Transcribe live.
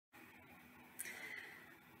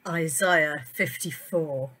Isaiah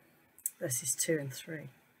 54, verses 2 and 3.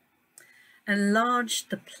 Enlarge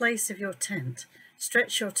the place of your tent,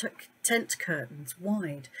 stretch your tent curtains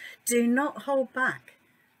wide, do not hold back,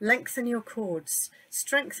 lengthen your cords,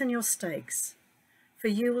 strengthen your stakes, for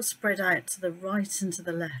you will spread out to the right and to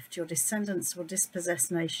the left, your descendants will dispossess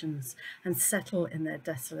nations and settle in their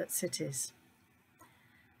desolate cities.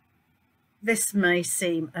 This may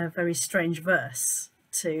seem a very strange verse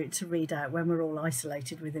to read out when we're all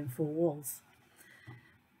isolated within four walls.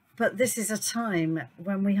 But this is a time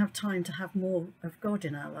when we have time to have more of God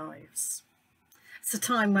in our lives. It's a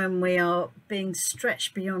time when we are being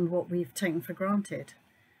stretched beyond what we've taken for granted.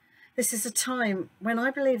 This is a time when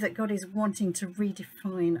I believe that God is wanting to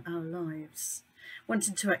redefine our lives,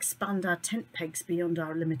 wanting to expand our tent pegs beyond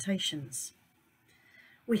our limitations.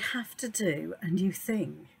 We have to do a new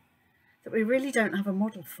thing that we really don't have a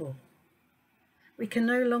model for. We can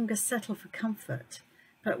no longer settle for comfort,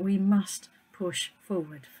 but we must push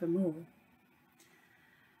forward for more.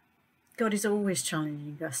 God is always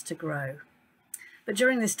challenging us to grow, but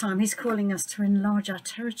during this time he's calling us to enlarge our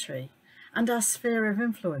territory and our sphere of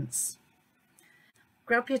influence.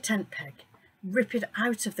 Grab your tent peg, rip it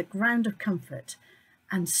out of the ground of comfort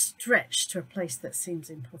and stretch to a place that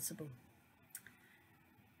seems impossible.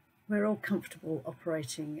 We're all comfortable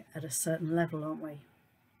operating at a certain level, aren't we?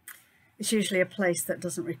 It's usually a place that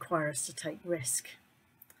doesn't require us to take risk.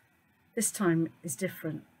 This time is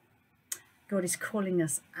different. God is calling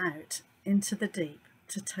us out into the deep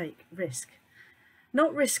to take risk.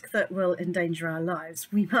 Not risk that will endanger our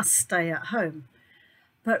lives, we must stay at home,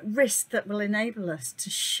 but risk that will enable us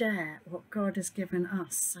to share what God has given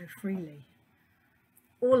us so freely.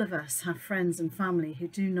 All of us have friends and family who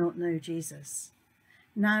do not know Jesus.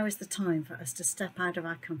 Now is the time for us to step out of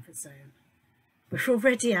our comfort zone. We're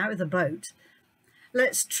already out of the boat.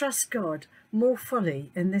 Let's trust God more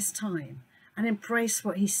fully in this time and embrace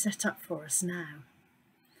what he's set up for us now.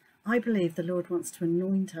 I believe the Lord wants to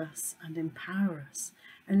anoint us and empower us,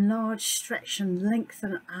 enlarge, stretch and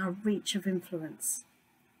lengthen our reach of influence.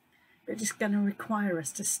 But it's going to require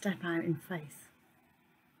us to step out in faith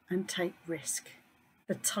and take risk,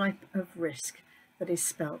 the type of risk that is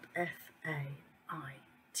spelled F-A-I-T-H.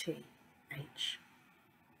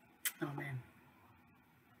 Amen.